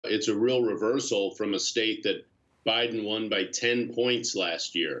It's a real reversal from a state that Biden won by 10 points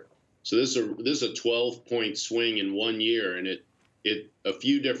last year. So this is a 12-point swing in 1 year, and a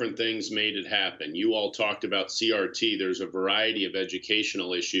few different things made it happen. You all talked about CRT. There's a variety of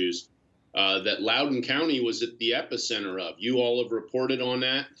educational issues that Loudoun County was at the epicenter of. You all have reported on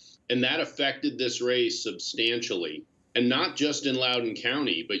that, and that affected this race substantially. And not just in Loudoun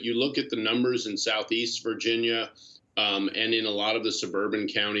County, but you look at the numbers in Southeast Virginia and in a lot of the suburban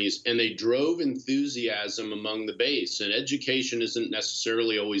counties, and they drove enthusiasm among the base. And education isn't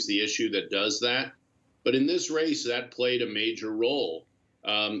necessarily always the issue that does that. But in this race, that played a major role.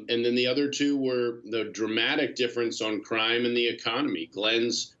 And then the other two were the dramatic difference on crime and the economy.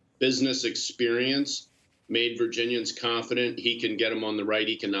 Glenn's business experience made Virginians confident he can get them on the right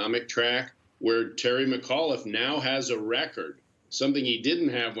economic track, where Terry McAuliffe now has a record, something he didn't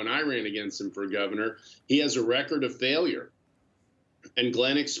have when I ran against him for governor. He has a record of failure, and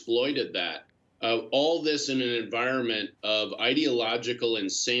Glenn exploited that. All this in an environment of ideological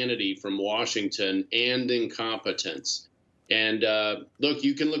insanity from Washington and incompetence. And look,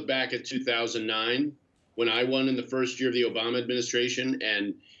 you can look back at 2009 when I won in the first year of the Obama administration,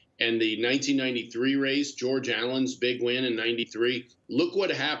 and the 1993 race, George Allen's big win in 93. Look what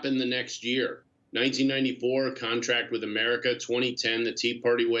happened the next year. 1994, contract with America. 2010, the Tea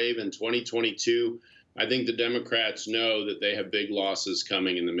Party wave. And 2022, I think the Democrats know that they have big losses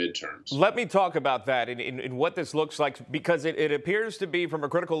coming in the midterms. Let me talk about that in what this looks like, because it appears to be, from a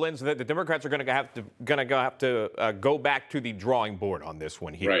critical lens, that the Democrats are going to have to go back to the drawing board on this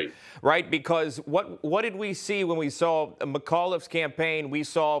one here. Right? Because what did we see when we saw McAuliffe's campaign? We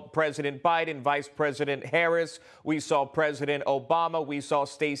saw President Biden, Vice President Harris. We saw President Obama. We saw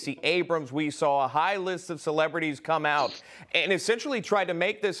Stacey Abrams. We saw a high list of celebrities come out and essentially try to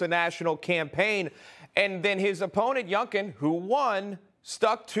make this a national campaign. And then his opponent, Youngkin, who won,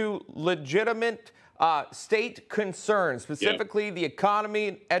 stuck to legitimate state concerns, specifically the economy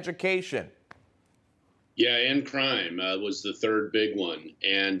and education. Yeah, and crime was the third big one.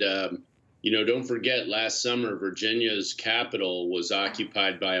 And, don't forget, last summer, Virginia's capital was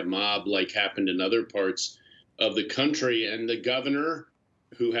occupied by a mob like happened in other parts of the country. And the governor,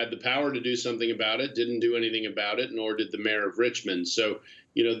 who had the power to do something about it, didn't do anything about it, nor did the mayor of Richmond. So,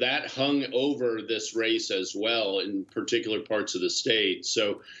 that hung over this race as well in particular parts of the state.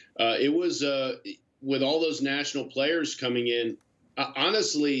 So it was, with all those national players coming in,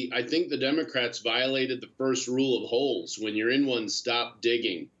 honestly, I think the Democrats violated the first rule of holes. When you're in one, stop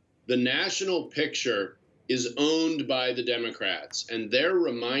digging. The national picture is owned by the Democrats, and they're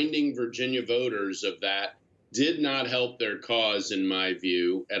reminding Virginia voters of that. Did not help their cause, in my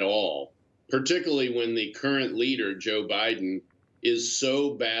view, at all, particularly when the current leader, Joe Biden, is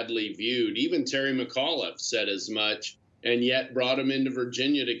so badly viewed. Even Terry McAuliffe said as much, and yet brought him into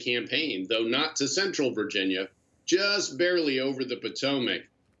Virginia to campaign, though not to Central Virginia, just barely over the Potomac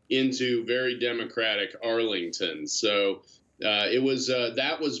into very Democratic Arlington. So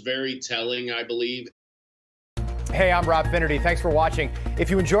that was very telling, I believe. Hey, I'm Rob Finnerty. Thanks for watching.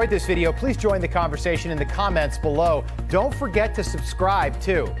 If you enjoyed this video, please join the conversation in the comments below. Don't forget to subscribe,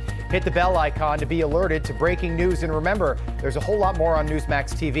 too. Hit the bell icon to be alerted to breaking news. And remember, there's a whole lot more on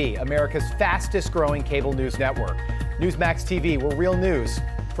Newsmax TV, America's fastest growing cable news network. Newsmax TV, we're real news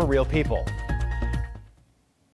for real people.